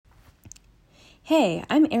Hey,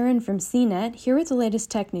 I'm Erin from CNET, here with the latest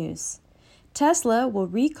tech news. Tesla will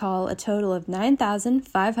recall a total of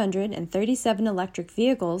 9,537 electric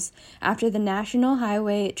vehicles after the National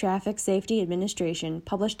Highway Traffic Safety Administration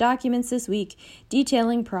published documents this week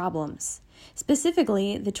detailing problems.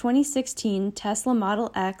 Specifically, the 2016 Tesla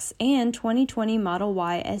Model X and 2020 Model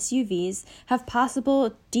Y SUVs have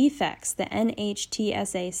possible defects, the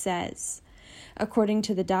NHTSA says. According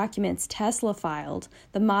to the documents Tesla filed,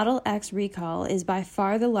 the Model X recall is by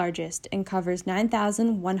far the largest and covers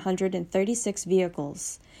 9,136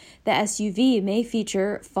 vehicles. The SUV may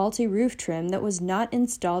feature faulty roof trim that was not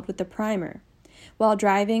installed with the primer. While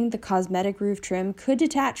driving, the cosmetic roof trim could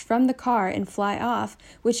detach from the car and fly off,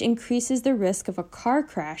 which increases the risk of a car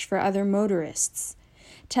crash for other motorists.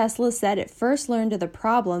 Tesla said it first learned of the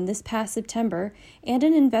problem this past September, and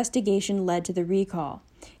an investigation led to the recall.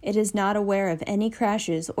 It is not aware of any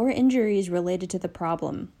crashes or injuries related to the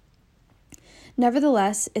problem.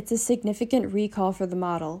 Nevertheless, it's a significant recall for the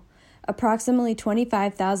model. Approximately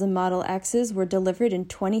 25,000 Model X's were delivered in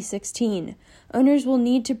 2016. Owners will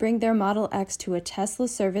need to bring their Model X to a Tesla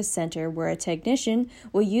service center where a technician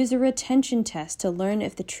will use a retention test to learn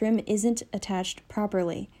if the trim isn't attached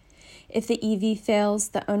properly. If the EV fails,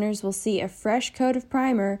 the owners will see a fresh coat of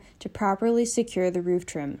primer to properly secure the roof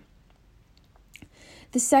trim.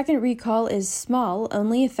 The second recall is small,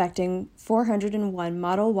 only affecting 401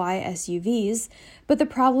 Model Y SUVs, but the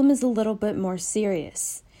problem is a little bit more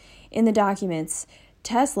serious. In the documents,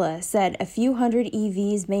 Tesla said a few hundred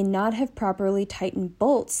EVs may not have properly tightened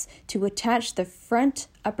bolts to attach the front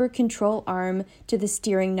upper control arm to the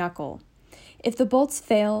steering knuckle. If the bolts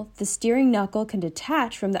fail, the steering knuckle can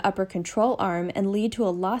detach from the upper control arm and lead to a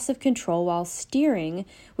loss of control while steering,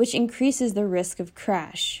 which increases the risk of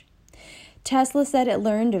crash. Tesla said it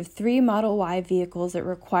learned of 3 Model Y vehicles that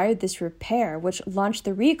required this repair, which launched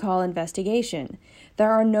the recall investigation.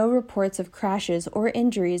 There are no reports of crashes or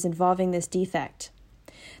injuries involving this defect.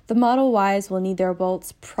 The Model Ys will need their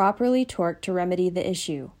bolts properly torqued to remedy the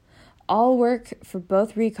issue. All work for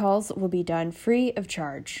both recalls will be done free of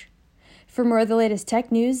charge. For more of the latest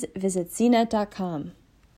tech news, visit cnet.com.